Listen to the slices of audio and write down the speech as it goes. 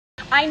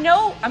I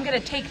know I'm gonna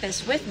take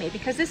this with me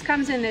because this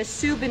comes in this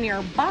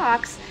souvenir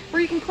box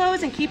where you can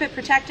close and keep it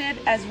protected,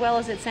 as well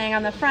as it saying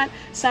on the front,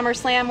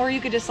 SummerSlam, where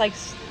you could just like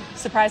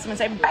surprise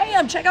someone and say,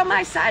 bam, check out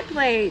my side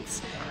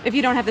plates. If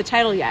you don't have the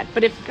title yet,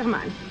 but come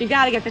on, you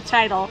gotta get the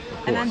title.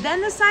 And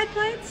then the side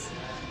plates?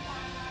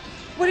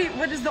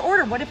 What is the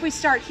order? What if we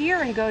start here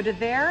and go to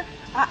there?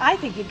 I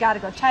think you gotta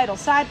go title,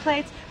 side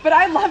plates, but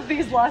I love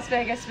these Las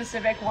Vegas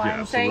specific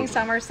ones saying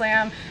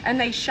SummerSlam, and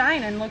they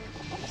shine and look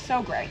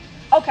so great.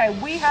 Okay,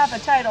 we have a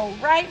title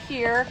right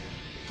here.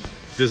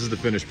 This is the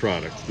finished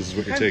product. This is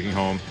what you're taking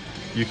home.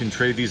 You can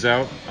trade these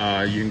out.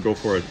 You can go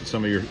for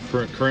some of your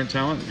current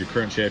talent, your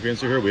current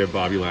champions are here. We have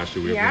Bobby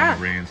Lashley, we have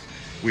Roman Reigns.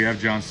 We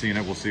have John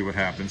Cena. We'll see what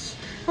happens.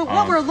 But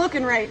what we're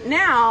looking right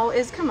now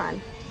is, come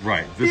on.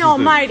 Right. This the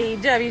almighty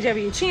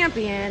WWE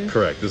champion.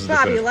 Correct. This is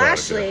Bobby the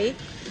Lashley.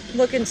 Product,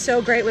 looking so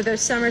great with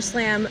those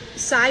SummerSlam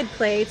side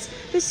plates.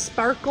 This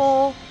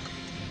sparkle.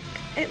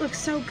 It looks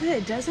so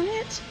good, doesn't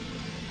it?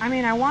 I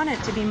mean, I want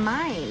it to be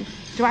mine.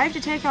 Do I have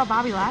to take out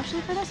Bobby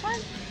Lashley for this one?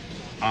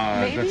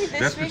 Maybe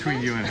that's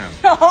between you and him.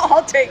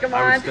 I'll take him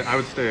on. I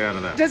would stay out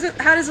of that.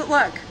 How does it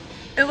look?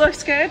 It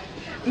looks good.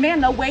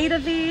 Man, the weight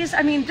of these,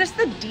 I mean, just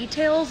the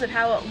details of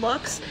how it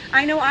looks.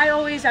 I know I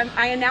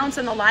announce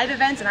in the live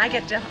events and I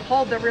get to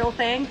hold the real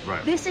thing.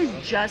 Right. This is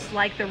just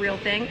like the real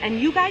thing. And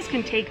you guys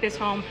can take this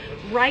home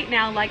right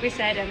now, like we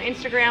said, on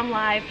Instagram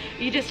Live.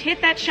 You just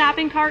hit that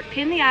shopping cart,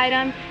 pin the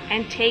item,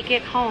 and take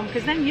it home.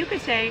 Because then you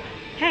could say,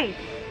 hey,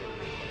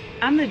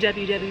 I'm the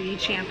WWE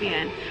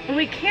champion. But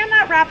we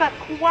cannot wrap up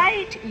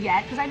quite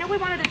yet, because I know we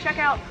wanted to check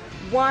out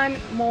one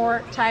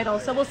more title.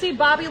 So we'll see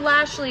Bobby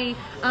Lashley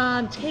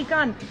take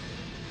on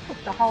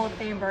the Hall of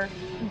Famer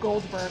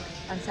Goldberg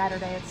on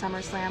Saturday at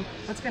SummerSlam.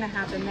 What's going to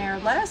happen there?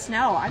 Let us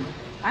know.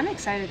 I'm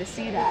excited to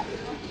see that.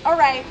 All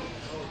right,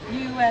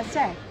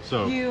 USA.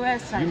 So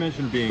USA. You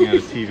mentioned being at a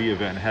TV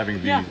event and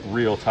having the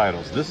real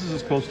titles. This is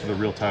as close to the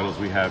real titles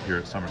we have here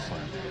at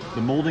SummerSlam.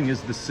 The molding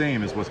is the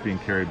same as what's being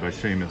carried by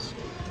Sheamus.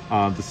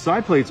 The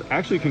side plates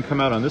actually can come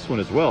out on this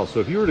one as well. So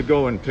if you were to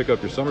go and pick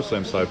up your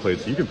SummerSlam side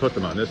plates, you can put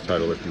them on this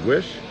title if you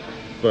wish.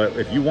 But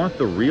if you want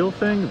the real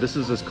thing, this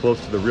is as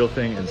close to the real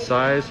thing in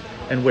size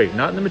and weight.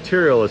 Not in the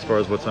material as far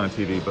as what's on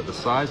TV, but the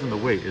size and the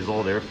weight is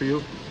all there for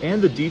you.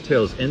 And the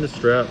details in the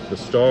strap, the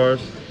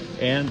stars,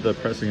 and the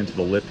pressing into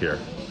the lip here.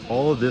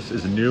 All of this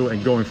is new,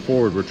 and going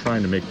forward, we're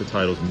trying to make the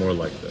titles more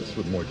like this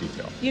with more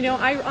detail. You know,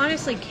 I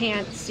honestly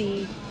can't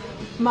see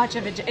much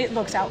of it. It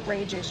looks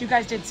outrageous. You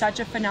guys did such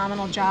a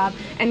phenomenal job.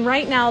 And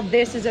right now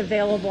this is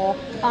available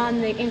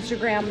on the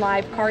Instagram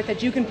Live cart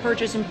that you can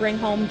purchase and bring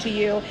home to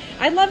you.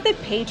 I love the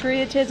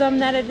patriotism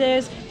that it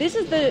is. This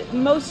is the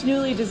most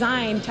newly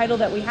designed title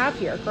that we have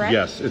here, correct?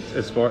 Yes,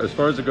 as far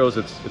as it goes,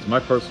 it's my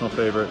personal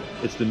favorite.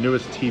 It's the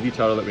newest TV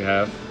title that we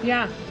have.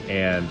 Yeah.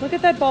 And look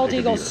at that bald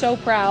eagle, so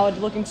proud,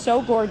 looking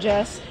so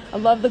gorgeous. I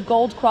love the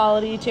gold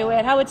quality to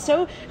it. How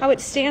it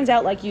stands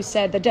out, like you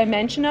said. The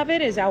dimension of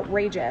it is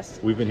outrageous.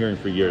 We've been hearing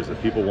for years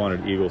that people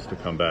wanted eagles to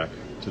come back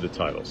to the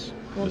titles.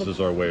 Well, this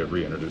is our way of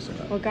reintroducing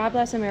that. Well, God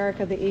bless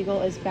America, the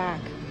eagle is back.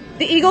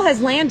 The eagle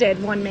has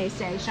landed, one may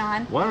say,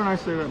 Sean. Why don't I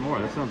say that more?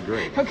 That sounds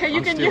great. Okay,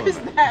 you can use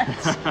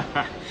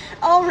that.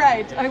 All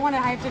right, I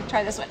have to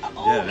try this one.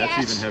 Oh, yeah,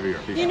 that's even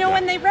heavier. You know,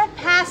 when the rep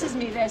passes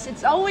me this,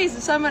 it's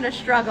always somewhat a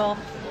struggle.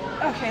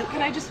 Okay,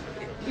 can I just,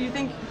 you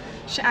think,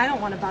 I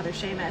don't want to bother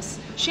Sheamus.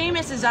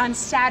 Sheamus is on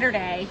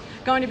Saturday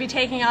going to be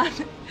taking on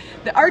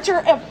the Archer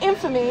of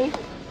Infamy.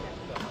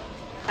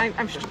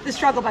 The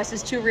struggle bus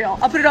is too real.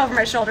 I'll put it over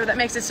my shoulder. That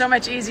makes it so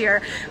much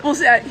easier.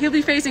 He'll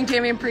be facing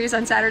Damian Priest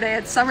on Saturday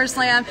at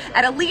SummerSlam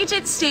at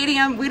Allegiant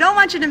Stadium. We don't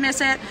want you to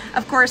miss it.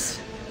 Of course,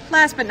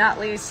 last but not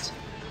least,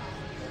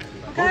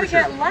 we gotta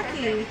get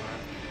lucky.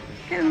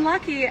 Getting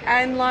lucky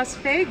in Las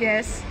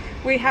Vegas.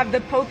 We have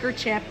the poker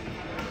chip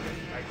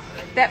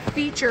that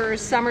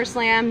features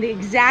SummerSlam, the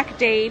exact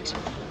date,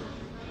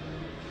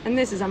 and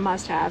this is a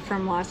must-have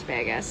from Las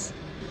Vegas.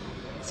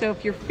 So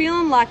if you're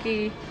feeling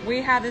lucky,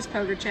 we have this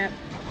poker chip,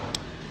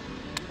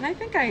 and I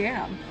think I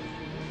am.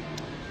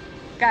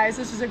 Guys,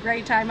 this was a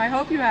great time. I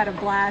hope you had a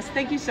blast.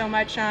 Thank you so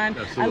much, Sean.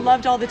 Absolutely. I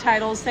loved all the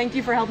titles. Thank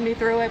you for helping me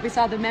through it. We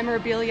saw the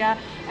memorabilia,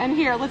 and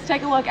here, let's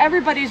take a look.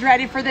 Everybody's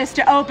ready for this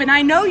to open.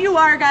 I know you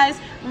are, guys,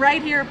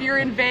 right here if you're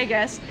in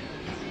Vegas.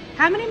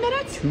 How many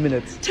minutes? 2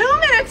 minutes. 2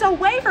 minutes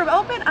away from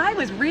open. I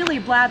was really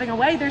blabbing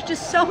away. There's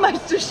just so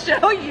much to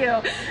show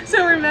you.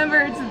 So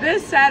remember, it's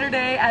this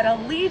Saturday at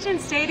Allegiant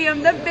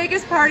Stadium, the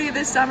biggest party of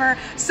the summer,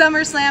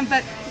 SummerSlam.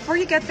 But before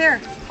you get there,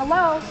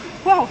 hello.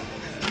 Whoa.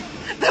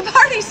 The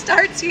party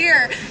starts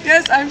here.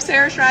 Yes, I'm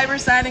Sarah Schreiber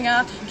signing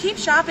off. Keep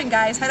shopping,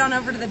 guys. Head on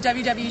over to the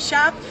WWE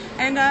shop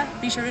and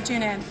be sure to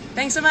tune in.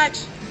 Thanks so much.